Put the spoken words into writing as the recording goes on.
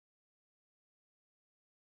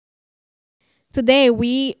Today,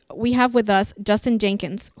 we have with us Justin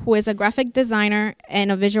Jenkins, who is a graphic designer and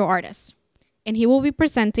a visual artist. And he will be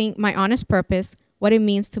presenting My Honest Purpose, what it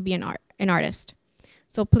means to be an artist.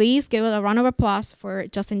 So please give a round of applause for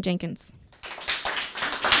Justin Jenkins.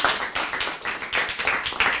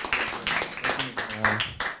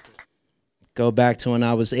 Go back to when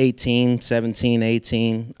I was 18, 17,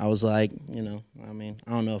 18. I was like, I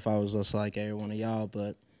don't know if I was just like every one of y'all,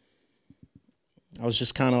 but I was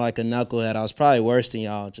just kind of like a knucklehead. I was probably worse than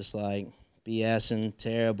y'all, just like BSing,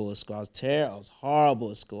 terrible at school. I was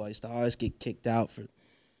horrible at school. I used to always get kicked out for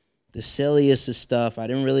the silliest of stuff. I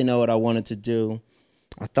didn't really know what I wanted to do.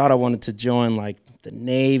 I thought I wanted to join like the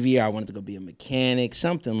Navy, or I wanted to go be a mechanic,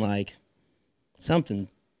 something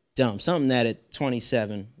dumb, something that at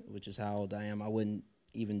 27, which is how old I am, I wouldn't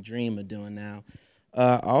even dream of doing now.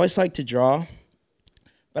 I always liked to draw,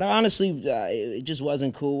 but it just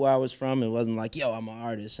wasn't cool where I was from. It wasn't like, yo, I'm an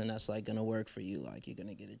artist, and that's like gonna work for you. Like you're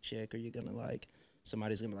gonna get a chick, or you're gonna like,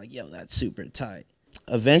 somebody's gonna be like, yo, that's super tight.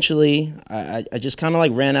 Eventually, I just kind of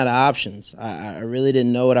like ran out of options. I really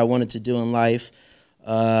didn't know what I wanted to do in life.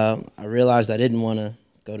 I realized I didn't want to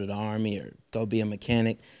go to the Army or go be a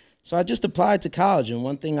mechanic. So I just applied to college, and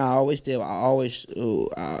one thing I always did, I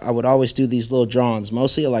would always do these little drawings,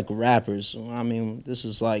 mostly like rappers. I mean, this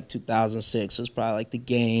was like 2006. It was probably like The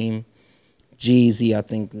Game, Jeezy, I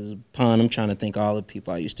think there's a pun. I'm trying to think all the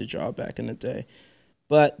people I used to draw back in the day.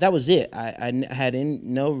 But that was it. I had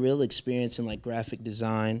no real experience in like graphic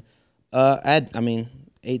design.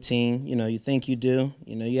 18, you think you do.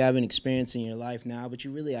 You have an experience in your life now, but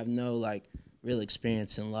you really have no like real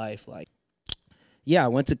experience in life. Like, yeah, I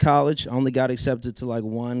went to college. I only got accepted to like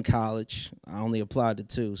one college. I only applied to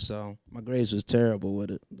two, so my grades was terrible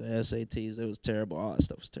with it. The SATs, it was terrible. All that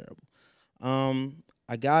stuff was terrible.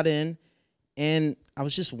 I got in, and I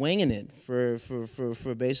was just winging it for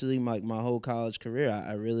basically my whole college career.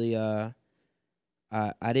 I really I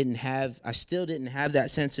still didn't have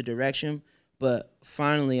that sense of direction, but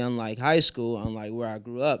finally, unlike high school, unlike where I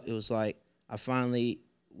grew up, it was like I finally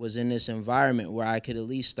was in this environment where I could at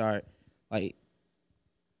least start like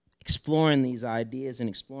exploring these ideas and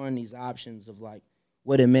exploring these options of like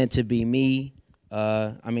what it meant to be me.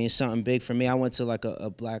 It's something big for me. I went to like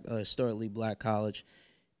a historically black college.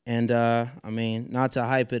 And not to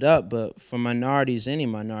hype it up, but for minorities, any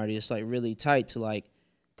minority, it's like really tight to like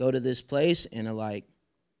go to this place and to like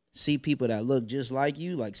see people that look just like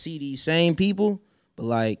you, like see these same people, but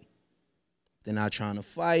like they're not trying to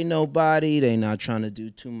fight nobody. They're not trying to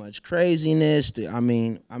do too much craziness. I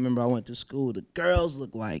remember I went to school. The girls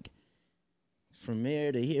looked like from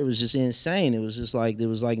here to here. It was just insane. It was just like, it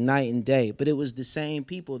was like night and day. But it was the same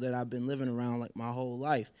people that I've been living around like my whole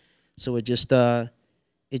life. So it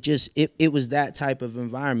was that type of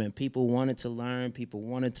environment. People wanted to learn. People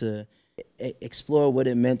wanted to explore what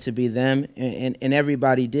it meant to be them. And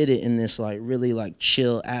everybody did it in this like really like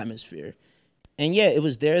chill atmosphere. And yeah, it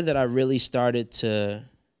was there that I really started to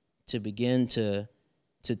begin to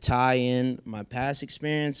tie in my past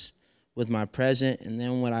experience with my present, and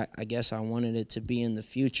then what I guess I wanted it to be in the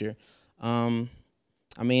future. And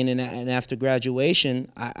after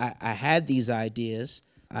graduation, I had these ideas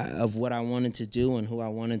of what I wanted to do and who I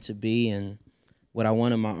wanted to be and what I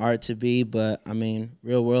wanted my art to be. But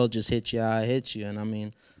real world just hit you how it hits you. And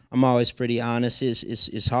I'm always pretty honest.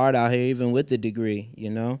 It's hard out here even with the degree,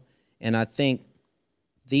 And I think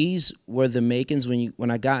these were the makings when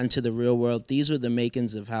I got into the real world. These were the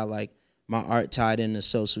makings of how like my art tied into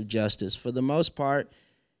social justice. For the most part,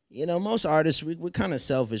 most artists we're kind of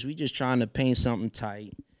selfish. We just trying to paint something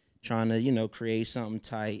tight, trying to create something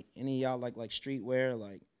tight. Any of y'all like streetwear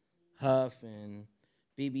like Huff and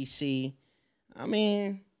BBC?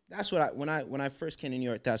 That's what when I first came to New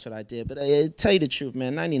York, that's what I did. But I tell you the truth,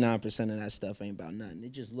 man, 99% of that stuff ain't about nothing.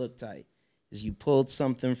 It just looked tight. Is you pulled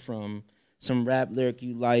something from some rap lyric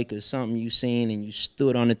you like or something you seen and you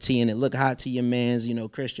stood on the T and it looked hot to your mans,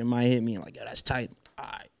 Christian might hit me and like, yo, that's tight. All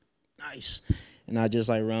right, nice. And I just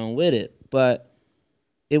like run with it. But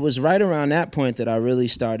it was right around that point that I really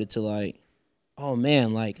started to like, oh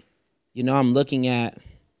man, like, I'm looking at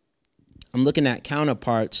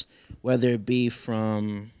counterparts, whether it be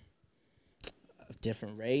from a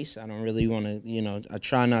different race. I don't really want to, I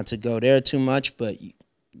try not to go there too much, but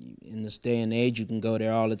in this day and age, you can go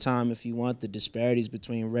there all the time if you want. The disparities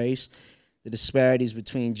between race, the disparities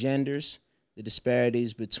between genders, the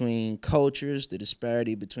disparities between cultures, the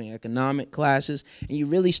disparity between economic classes, and you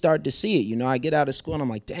really start to see it. I get out of school and I'm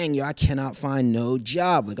like, dang, yo, I cannot find no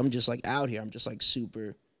job. Like, I'm just like out here. I'm just like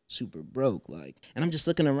super broke. Like, and I'm just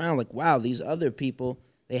looking around like, wow, these other people,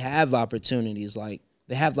 they have opportunities. Like,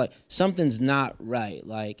 they have like, something's not right.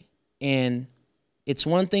 Like, and it's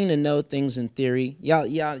one thing to know things in theory.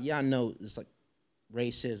 Y'all know it's like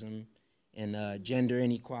racism and gender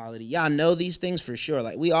inequality. Y'all know these things for sure.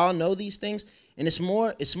 Like we all know these things, and it's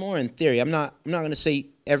more in theory. I'm not gonna say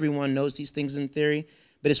everyone knows these things in theory,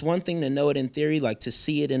 but it's one thing to know it in theory, like to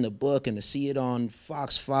see it in the book and to see it on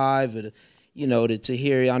Fox 5, or to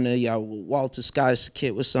hear. I know y'all Walter Scott's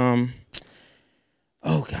kid was oh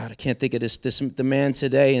God, I can't think of this the man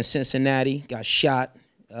today in Cincinnati got shot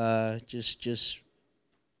just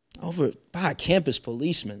over by a campus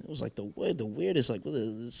policeman. It was like the weirdest, like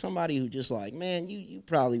somebody who just like, man, you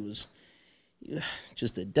probably was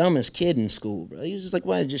just the dumbest kid in school, bro. He was just like,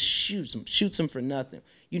 why just shoots him for nothing.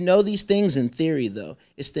 You know these things in theory, though.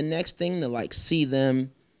 It's the next thing to like see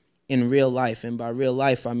them in real life, and by real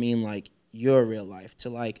life I mean like your real life. To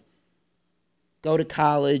like go to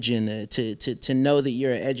college and to know that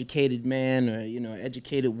you're an educated man or an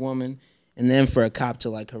educated woman, and then for a cop to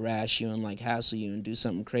like harass you and like hassle you and do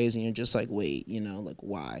something crazy, and you're just like, wait, like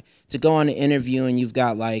why? To go on an interview and you've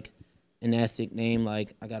got like an ethnic name,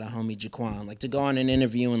 like I got a homie Jaquan. Like to go on an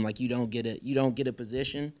interview and like you don't get a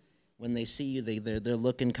position. When they see you, they're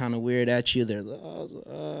looking kind of weird at you. They're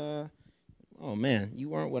oh man, you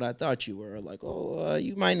weren't what I thought you were. Like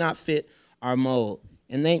you might not fit our mold.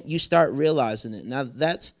 And then you start realizing it. Now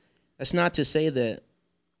that's not to say that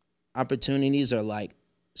opportunities are like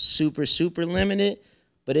super, super limited,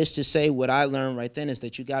 but it's to say what I learned right then is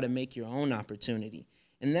that you got to make your own opportunity.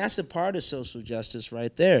 And that's a part of social justice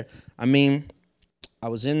right there. I mean,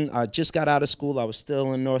 I just got out of school. I was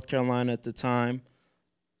still in North Carolina at the time.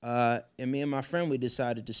 And me and my friend, we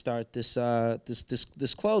decided to start this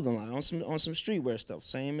clothing line on some streetwear stuff.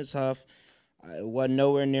 Same as Huff. It wasn't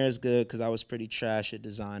nowhere near as good because I was pretty trash at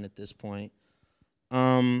design at this point.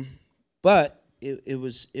 But it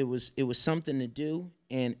was something to do.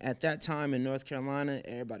 And at that time in North Carolina,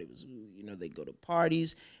 everybody was, they go to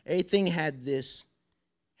parties. Everything had this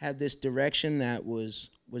direction that was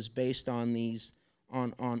based on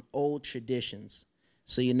on old traditions.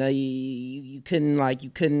 So you couldn't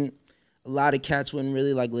a lot of cats wouldn't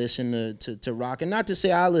really like listen to rock. And not to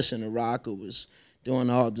say I listened to rock or was doing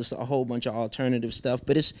just a whole bunch of alternative stuff,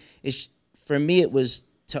 but it's for me it was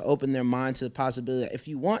to open their mind to the possibility that if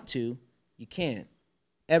you want to, you can.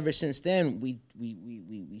 Ever since then, we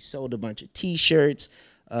sold a bunch of T-shirts.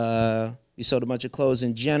 We sold a bunch of clothes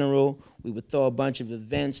in general. We would throw a bunch of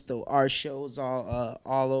events, throw art shows all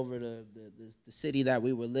over the city that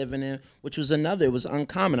we were living in, which was it was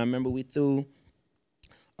uncommon. I remember we threw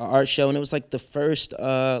an art show, and it was like the first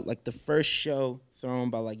show thrown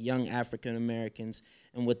by like young African Americans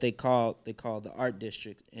in what they called the art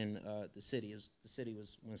district in the city. The city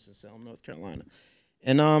was Winston-Salem, North Carolina,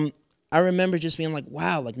 and I remember just being like,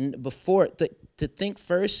 wow, like before to think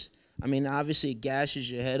first. I mean, obviously it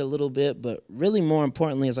gashes your head a little bit, but really more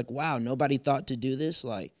importantly, it's like, wow, nobody thought to do this.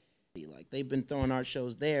 Like they've been throwing art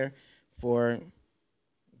shows there for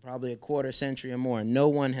probably a quarter century or more. No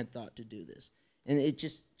one had thought to do this. And it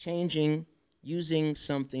just using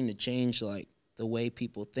something to change like the way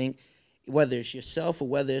people think, whether it's yourself or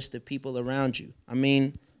whether it's the people around you. I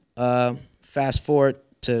mean, fast forward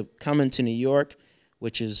to coming to New York,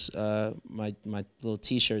 which is my little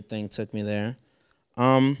T-shirt thing took me there.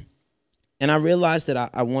 And I realized that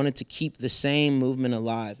I wanted to keep the same movement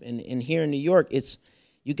alive. And here in New York,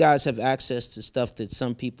 you guys have access to stuff that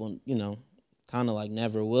some people, kind of like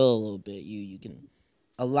never will a little bit. You can,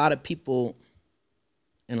 a lot of people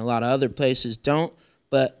in a lot of other places don't.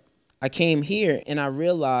 But I came here and I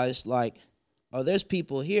realized like, oh, there's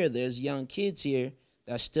people here, there's young kids here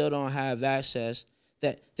that still don't have access,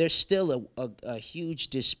 that there's still a huge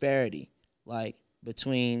disparity like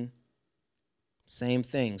between same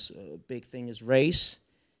things. A big thing is race,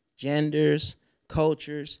 genders,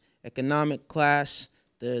 cultures, economic class.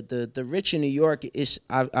 The rich in New York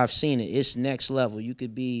I've seen it. It's next level. You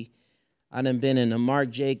could be. I done been in a Marc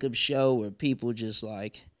Jacobs show where people just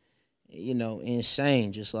like,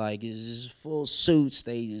 insane. Just like it's just full suits.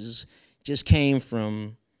 They just came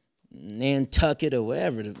from Nantucket or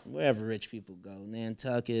wherever rich people go.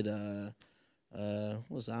 Nantucket. I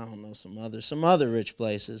don't know, some other rich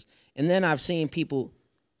places. And then I've seen people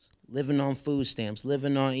living on food stamps,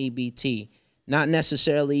 living on EBT, not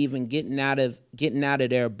necessarily even getting out of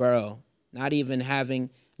their borough, not even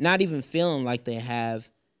feeling like they have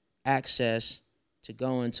access to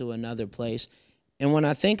go into another place. And when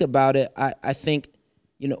I think about it, I think,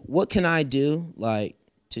 what can I do like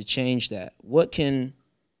to change that? What can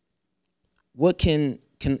you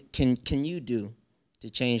do to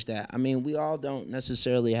change that? I mean, we all don't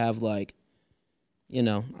necessarily have like,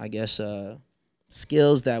 I guess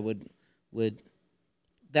skills that would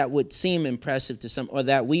that would seem impressive to some, or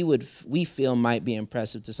that we feel might be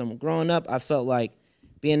impressive to someone. Growing up, I felt like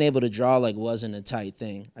being able to draw like wasn't a tight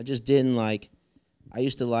thing. I just didn't like. I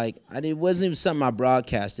used to like. It wasn't even something I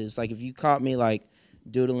broadcasted. It's like if you caught me like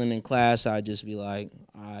doodling in class, I'd just be like,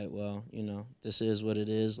 all right, well, this is what it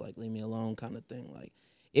is. Like, leave me alone, kind of thing. Like,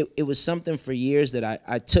 it was something for years that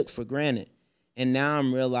I took for granted, and now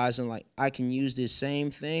I'm realizing like I can use this same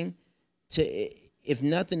thing to, if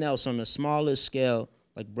nothing else, on a smaller scale,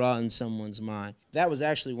 like broaden someone's mind. That was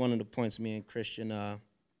actually one of the points me and Christian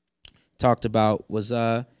talked about, was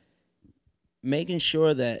making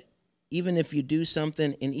sure that even if you do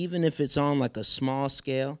something, and even if it's on like a small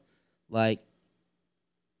scale, like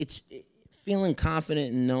it's feeling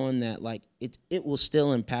confident in knowing that like it will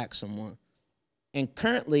still impact someone. And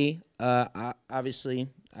currently, obviously,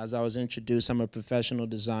 as I was introduced, I'm a professional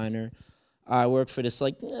designer. I work for this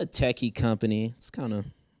like techie company. It's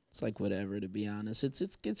like whatever, to be honest.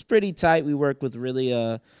 It's pretty tight. We work with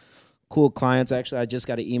really cool clients. Actually, I just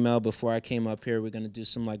got an email before I came up here. We're gonna do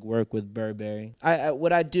some like work with Burberry.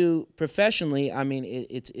 What I do professionally, I mean,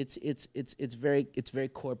 it's very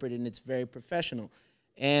corporate and it's very professional,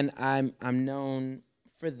 and I'm known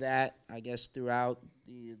for that, I guess, throughout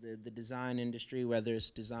the design industry, whether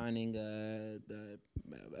it's designing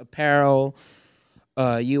apparel,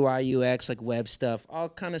 UI UX, like web stuff, all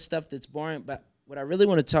kind of stuff that's boring. But what I really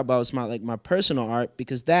want to talk about is my personal art,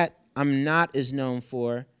 because that I'm not as known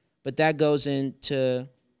for. But that goes into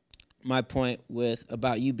my point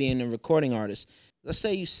about you being a recording artist. Let's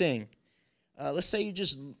say you sing. Let's say you're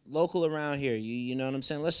just local around here. You know what I'm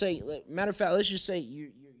saying? Let's say, matter of fact, let's just say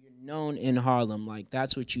you're known in Harlem. Like,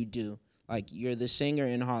 that's what you do. Like, you're the singer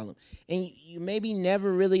in Harlem. And you maybe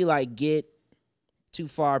never really, like, get too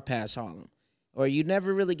far past Harlem. Or you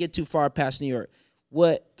never really get too far past New York.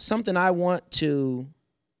 Something I want to,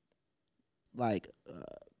 like,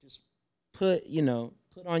 just put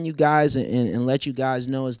on you guys and let you guys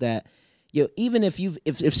know is that, even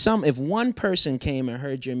if one person came and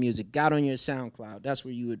heard your music, got on your SoundCloud, that's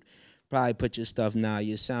where you would probably put your stuff now,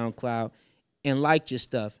 your SoundCloud, and liked your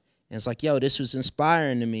stuff. And it's like, yo, this was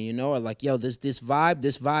inspiring to me, or like, yo, this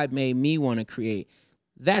vibe made me want to create.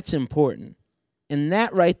 That's important. And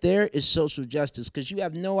that right there is social justice, because you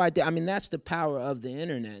have no idea. I mean, that's the power of the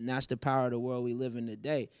internet, and that's the power of the world we live in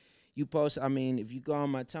today. You post, I mean, if you go on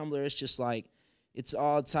my Tumblr, it's just like, it's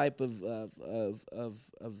all type of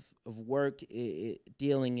work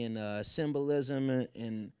dealing in symbolism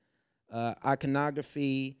and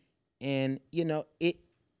iconography, and it.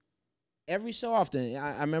 Every so often,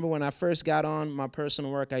 I remember when I first got on my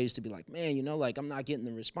personal work, I used to be like, man, like, I'm not getting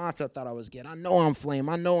the response I thought I was getting. I know I'm flame.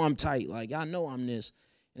 I know I'm tight. Like, I know I'm this.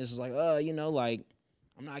 And it's just like, like,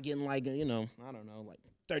 I'm not getting like, I don't know, like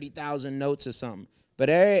 30,000 notes or something. But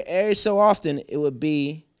every so often, it would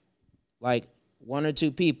be like one or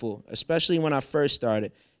two people, especially when I first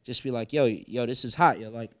started, just be like, yo, this is hot.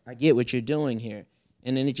 Yo, like, I get what you're doing here.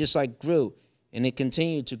 And then it just like grew, and it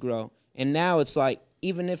continued to grow. And now it's like,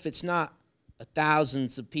 even if it's not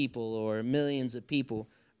thousands of people or millions of people,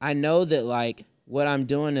 I know that like what I'm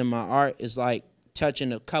doing in my art is like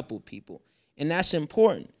touching a couple people. And that's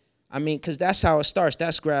important. I mean, because that's how it starts.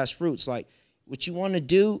 That's grassroots. Like, what you want to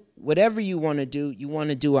do, whatever you want to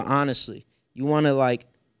do it honestly. You want to like,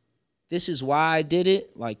 this is why I did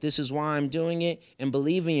it. Like, this is why I'm doing it. And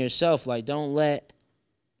believe in yourself. Like, don't let,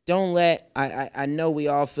 I know we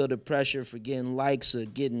all feel the pressure for getting likes or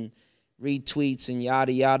getting retweets and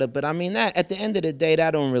yada yada, but I mean, that at the end of the day,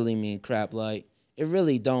 that don't really mean crap. Like, it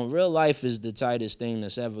really don't. Real life is the tightest thing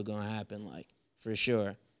that's ever gonna happen, like, for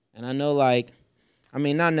sure. And I know, like, I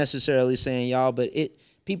mean, not necessarily saying y'all, but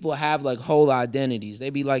people have like whole identities.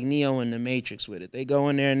 They be like Neo in the Matrix with it. They go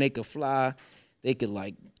in there and they could fly, they could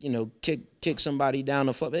like, kick somebody down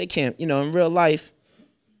the floor, but they can't, in real life,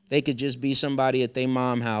 they could just be somebody at their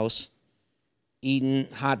mom's house eating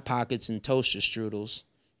Hot Pockets and toaster strudels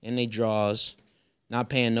in they drawers, not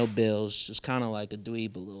paying no bills, just kind of like a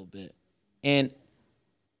dweeb a little bit. And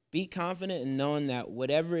be confident in knowing that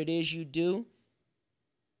whatever it is you do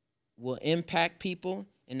will impact people,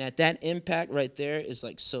 and that impact right there is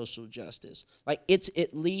like social justice. Like, it's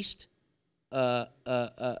at least a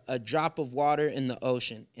drop of water in the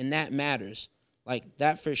ocean, and that matters. Like,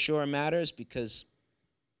 that for sure matters, because,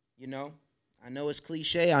 I know it's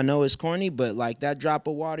cliche, I know it's corny, but like that drop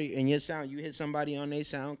of water in your sound, you hit somebody on their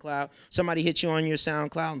SoundCloud, somebody hit you on your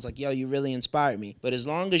SoundCloud, and it's like, yo, you really inspired me. But as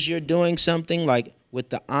long as you're doing something like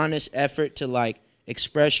with the honest effort to like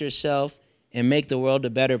express yourself and make the world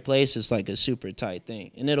a better place, it's like a super tight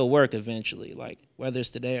thing. And it'll work eventually, like whether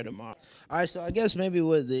it's today or tomorrow. All right, so I guess maybe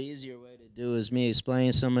what the easier way to do is me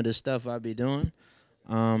explain some of the stuff I be doing.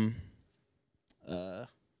 Um,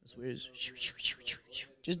 it's weird.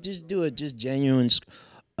 Just do it. Just genuine.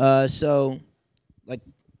 So like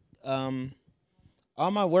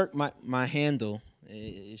all my work, my handle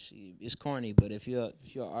is corny, but if you're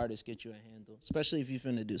an artist, get you a handle, especially if you're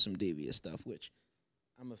finna do some devious stuff, which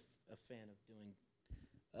I'm a fan of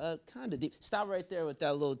doing. Kind of deep. Stop right there with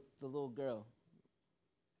the little girl.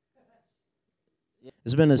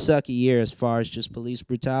 It's been a sucky year as far as just police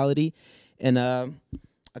brutality, and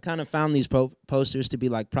I kind of found these posters to be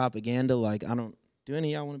like propaganda. Like, I don't. Do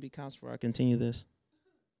any of y'all want to be cops before I continue this?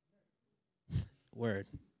 Word.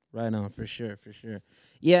 Right on, for sure, for sure.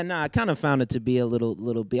 Yeah, no, I kind of found it to be a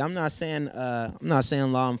little bit. I'm not saying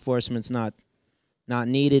law enforcement's not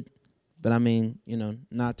needed, but I mean,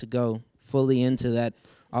 not to go fully into that,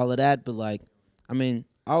 all of that, but like, I mean,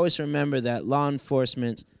 always remember that law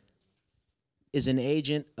enforcement is an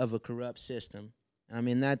agent of a corrupt system. I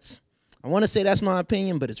mean, I want to say that's my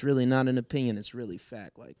opinion, but it's really not an opinion. It's really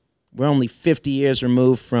fact. Like, we're only 50 years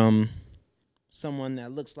removed from someone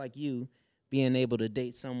that looks like you being able to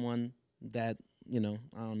date someone that, I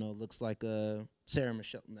don't know, looks like Sarah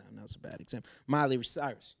Michelle. No, that's a bad example. Miley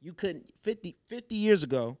Cyrus. You couldn't, 50 years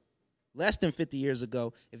ago, less than 50 years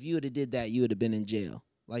ago, if you would have did that, you would have been in jail.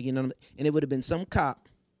 Like, and it would have been some cop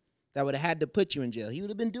that would have had to put you in jail. He would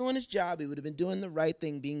have been doing his job. He would have been doing the right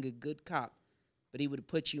thing, being a good cop. But he would have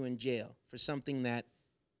put you in jail for something that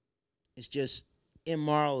is just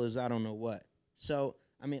immoral as I don't know what. So,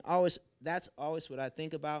 I mean, that's always what I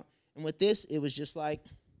think about. And with this, it was just like,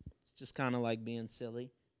 it's just kind of like being silly.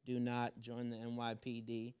 Do not join the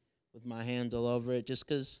NYPD with my handle over it just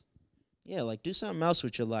because, yeah, like, do something else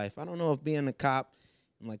with your life. I don't know if being a cop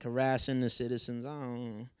and, like, harassing the citizens, I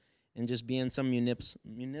don't know, and just being some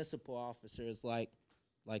municipal officer is like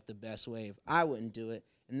the best way. If I wouldn't do it.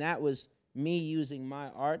 And that was me using my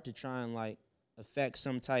art to try and, like, affect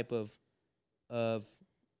some type of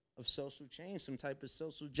social change, some type of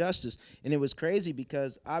social justice. And it was crazy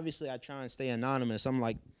because obviously I try and stay anonymous. I'm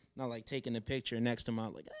like not like taking a picture next to my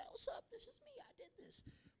like, hey, what's up? This is me. I did this.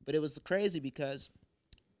 But it was crazy because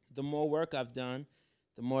the more work I've done,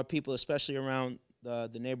 the more people, especially around the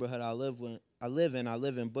neighborhood I live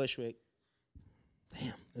in Bushwick.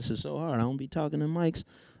 Damn, this is so hard. I don't be talking to mics.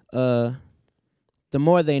 The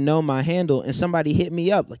more they know my handle, and somebody hit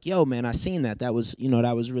me up like, yo, man, I seen that. That was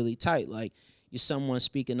really tight. Like, you're someone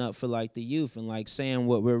speaking up for like the youth and like saying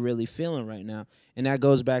what we're really feeling right now. And that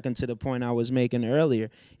goes back into the point I was making earlier.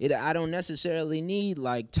 I don't necessarily need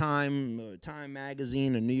like Time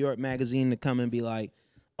Magazine or New York Magazine to come and be like,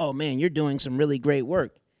 oh man, you're doing some really great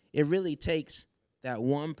work. It really takes that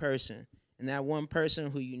one person, and that one person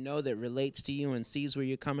who that relates to you and sees where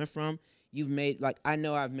you're coming from. You've made, like, I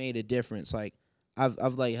know I've made a difference. Like,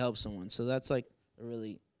 I've like helped someone. So that's like a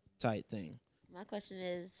really tight thing. My question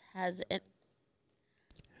is, has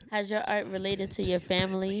your art related to your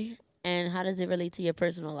family, and how does it relate to your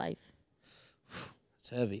personal life? It's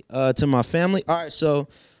heavy. To my family. All right, so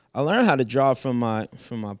I learned how to draw from my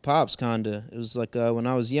pops. Kinda. It was like when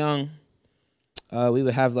I was young, we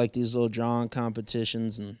would have like these little drawing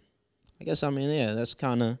competitions, and I guess yeah, that's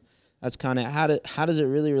kind of how does it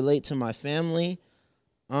really relate to my family?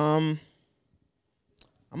 I'm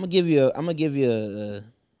gonna give you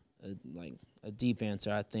a deep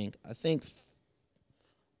answer. I think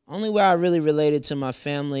only way I really related to my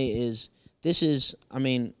family is this is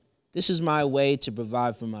my way to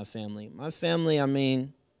provide for my family. My family,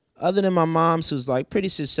 other than my mom's, who's like pretty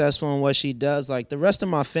successful in what she does, like the rest of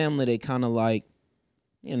my family, they kind of like,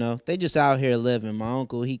 they just out here living. My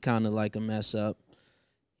uncle, he kind of like a mess up.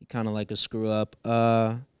 He kind of like a screw up.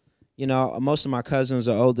 Most of my cousins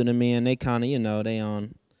are older than me, and they kind of, they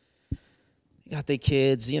got their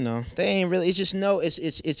kids, they ain't really, it's just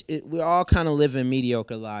we're all kind of living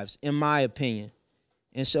mediocre lives, in my opinion.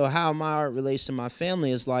 And so how my art relates to my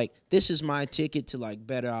family is like, this is my ticket to like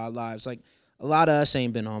better our lives. Like, a lot of us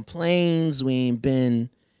ain't been on planes. We ain't been,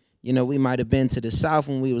 we might have been to the South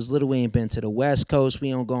when we was little. We ain't been to the West Coast.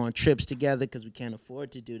 We don't go on trips together because we can't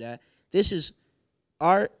afford to do that. This is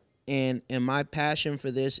art, and my passion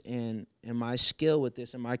for this and my skill with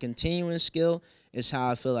this and my continuing skill is how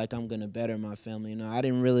I feel like I'm going to better my family. I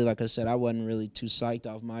didn't really, like I said, I wasn't really too psyched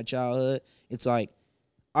off my childhood. It's like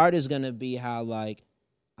art is going to be how, like,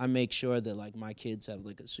 I make sure that, like, my kids have,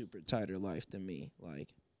 like, a super tighter life than me.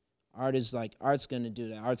 Like, art's going to do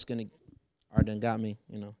that. Art done got me,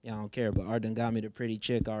 yeah, I don't care, but art done got me the pretty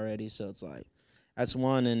chick already, so it's like, that's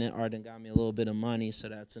one, and then art done got me a little bit of money, so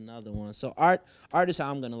that's another one. So art is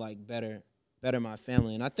how I'm going to, like, better my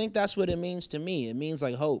family. And I think that's what it means to me. It means,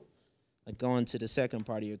 like, hope. Like, going to the second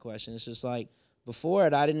part of your question, it's just like before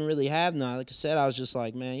it, I didn't really have none. Like I said, I was just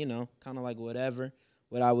like, man, you know, kind of like whatever.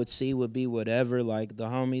 What I would see would be whatever. Like the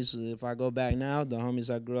homies, if I go back now, the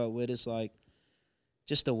homies I grew up with, it's like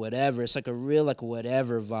just a whatever. It's like a real like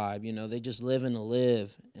whatever vibe. You know, they just living to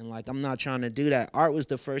live, and like I'm not trying to do that. Art was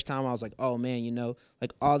the first time I was like, oh man, you know,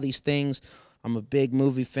 like all these things. I'm a big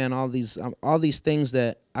movie fan. All these things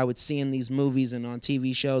that I would see in these movies and on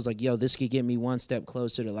TV shows. Like, yo, this could get me one step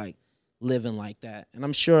closer to like living like that. And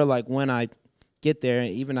I'm sure like when I get there,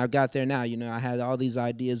 even I got there now, you know, I had all these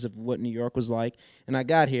ideas of what New York was like, and I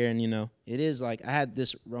got here, and you know, it is like I had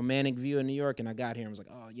this romantic view of New York, and I got here and was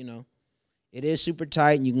like, oh, you know, it is super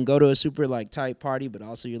tight, and you can go to a super like tight party, but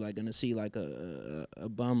also you're like gonna see like a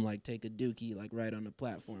bum like take a dookie like right on the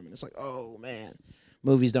platform, and it's like, oh man,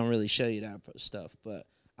 movies don't really show you that stuff. But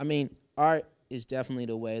I mean, art is definitely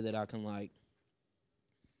the way that I can like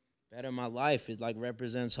better my life. It like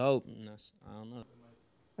represents hope, and that's, I don't know.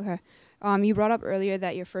 Okay. You brought up earlier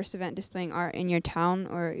that your first event displaying art in your town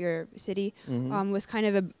or your city was kind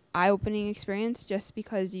of an eye-opening experience, just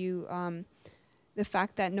because you, the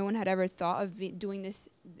fact that no one had ever thought of doing this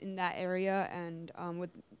in that area, and with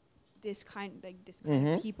this kind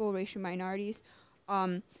of people, racial minorities.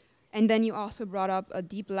 And then you also brought up a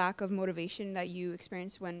deep lack of motivation that you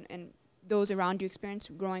experienced and those around you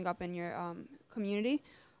experienced growing up in your community.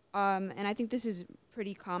 And I think this is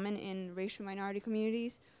pretty common in racial minority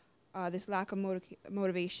communities, this lack of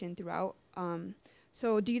motivation throughout.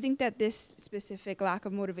 So do you think that this specific lack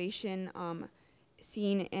of motivation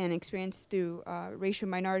seen and experienced through racial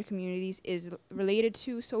minority communities is related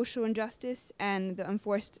to social injustice and the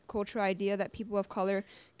enforced cultural idea that people of color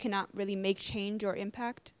cannot really make change or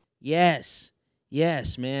impact? Yes,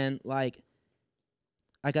 man. Like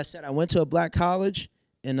I said, I went to a black college,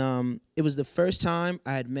 and it was the first time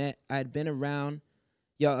I had been around.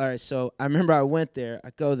 Yo, all right. So I remember I went there.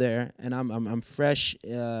 I go there, and I'm fresh.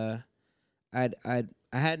 I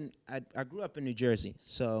grew up in New Jersey,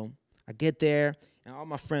 so I get there, and all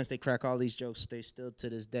my friends, they crack all these jokes. They still to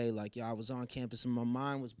this day, like, yo, I was on campus and my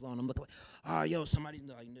mind was blown. I'm looking like, oh, yo, somebody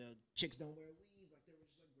like, no, chicks don't wear weave, like they were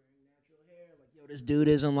just like wearing natural hair. Like, yo, this dude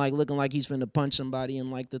isn't like looking like he's finna punch somebody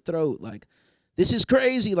in like the throat. Like, this is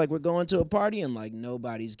crazy. Like, we're going to a party and like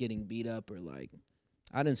nobody's getting beat up or like,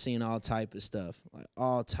 I done seen all type of stuff, like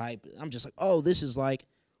all type. I'm just like, oh, this is like,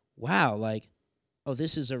 wow, like, oh,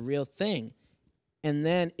 this is a real thing. And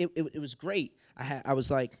then it was great. I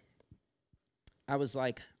was like, I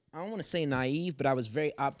don't want to say naive, but I was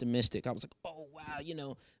very optimistic. I was like, oh, wow, you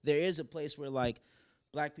know, there is a place where, like,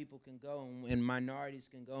 black people can go and minorities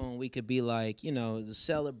can go and we could be, like, you know,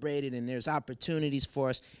 celebrated and there's opportunities for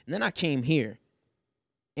us. And then I came here,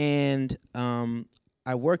 and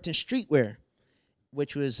I worked in streetwear,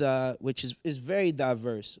 which is very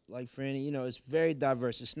diverse. Like, for any, you know, it's very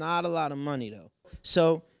diverse. It's not a lot of money, though.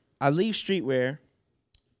 So I leave streetwear.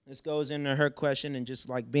 This goes into her question, and just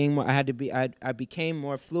like being more, I became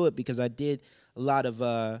more fluid because I did a lot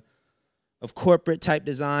of corporate type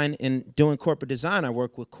design, and doing corporate design, I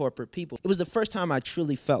work with corporate people. It was the first time I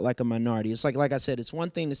truly felt like a minority. It's like I said, it's one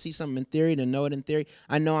thing to see something in theory, to know it in theory.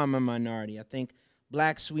 I know I'm a minority. I think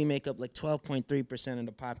blacks, we make up like 12.3% of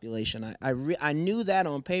the population. I knew that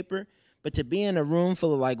on paper, but to be in a room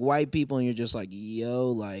full of like white people and you're just like, yo,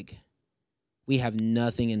 like, we have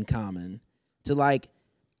nothing in common. To like,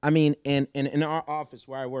 I mean, and in our office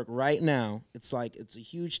where I work right now, it's like, it's a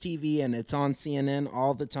huge TV and it's on CNN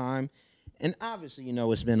all the time. And obviously, you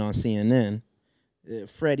know, it's been on CNN.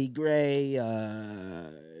 Freddie Gray,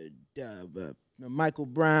 Michael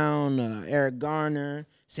Brown, Eric Garner,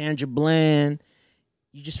 Sandra Bland.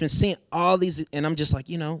 You just been seeing all these, and I'm just like,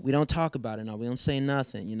 you know, we don't talk about it now. We don't say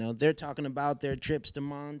nothing. You know, they're talking about their trips to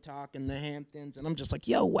Montauk and the Hamptons, and I'm just like,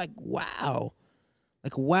 yo, like, wow.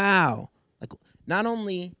 Like, wow. Like, not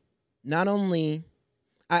only,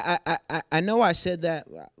 I know I said that.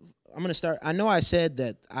 I'm gonna start. I know I said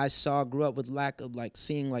that I grew up with lack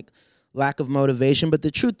of motivation, but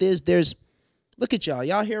the truth is, look at y'all.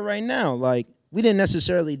 Y'all here right now. Like, we didn't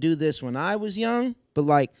necessarily do this when I was young, but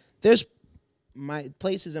like, there's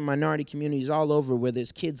places in minority communities all over where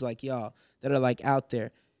there's kids like y'all that are like out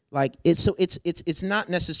there. Like, it's not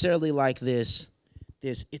necessarily like this.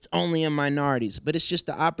 It's only in minorities, but it's just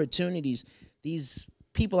the opportunities. These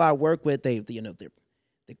people I work with, they're the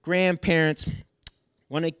grandparents.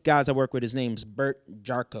 One of the guys I work with, his name's Bert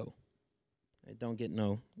Jarko. It don't get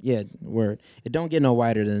no word. It don't get no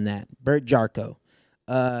wider than that. Bert Jarko.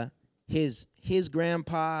 His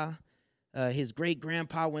grandpa, his great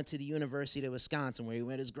grandpa went to the University of Wisconsin where he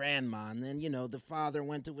met his grandma, and then, you know, the father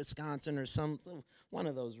went to Wisconsin or one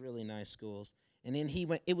of those really nice schools, and then he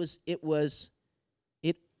went.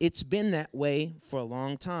 it's been that way for a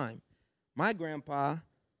long time. My grandpa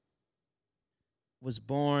was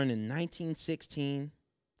born in 1916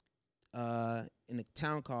 in a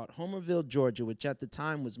town called Homerville, Georgia, which at the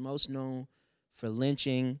time was most known for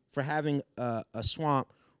lynching, for having a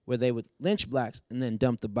swamp where they would lynch blacks and then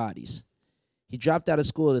dump the bodies. He dropped out of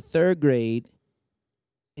school at the 3rd grade,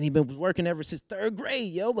 and he'd been working ever since 3rd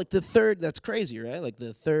grade, yo. Like the 3rd, that's crazy, right? Like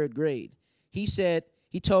the 3rd grade. He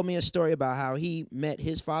told me a story about how he met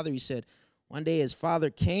his father. He said one day his father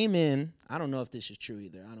came in. I don't know if this is true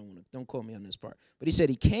either. Don't quote me on this part. But he said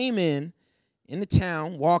he came in the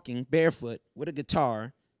town walking barefoot with a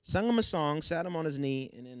guitar, sung him a song, sat him on his knee,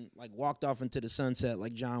 and then like walked off into the sunset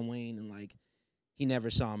like John Wayne, and like he never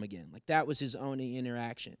saw him again. Like that was his only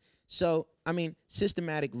interaction. So, I mean,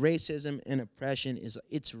 systematic racism and oppression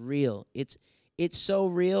it's real. It's so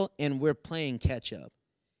real, and we're playing catch up.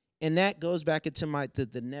 And that goes back into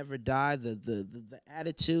the never die, the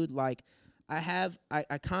attitude. Like I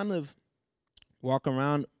kind of walk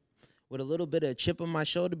around with a little bit of a chip on my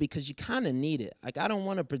shoulder because you kind of need it. Like I don't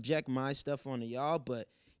want to project my stuff onto y'all, but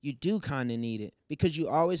you do kind of need it because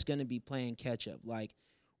you're always going to be playing catch up. Like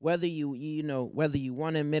whether you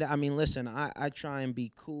want to admit it. I mean, listen, I try and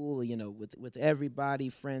be cool, with everybody,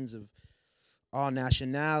 friends of all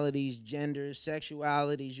nationalities, genders,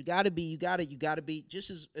 sexualities. You gotta be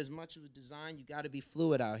just as much of a design. You gotta be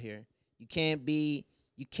fluid out here. You can't be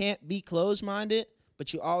closed-minded,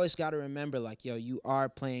 but you always gotta remember, like, yo, you are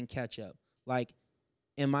playing catch up. Like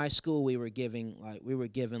in my school, we were given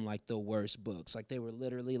like the worst books. Like they were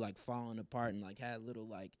literally like falling apart and like had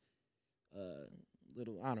little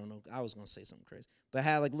I don't know, I was gonna say something crazy, but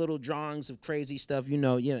had like little drawings of crazy stuff,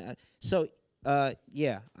 So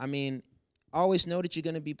yeah, I mean, always know that you're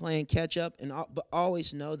gonna be playing catch up, but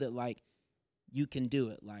always know that like you can do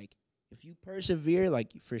it. Like if you persevere,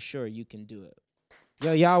 like for sure you can do it.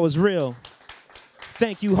 Yo, y'all was real.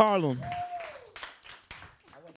 Thank you, Harlem.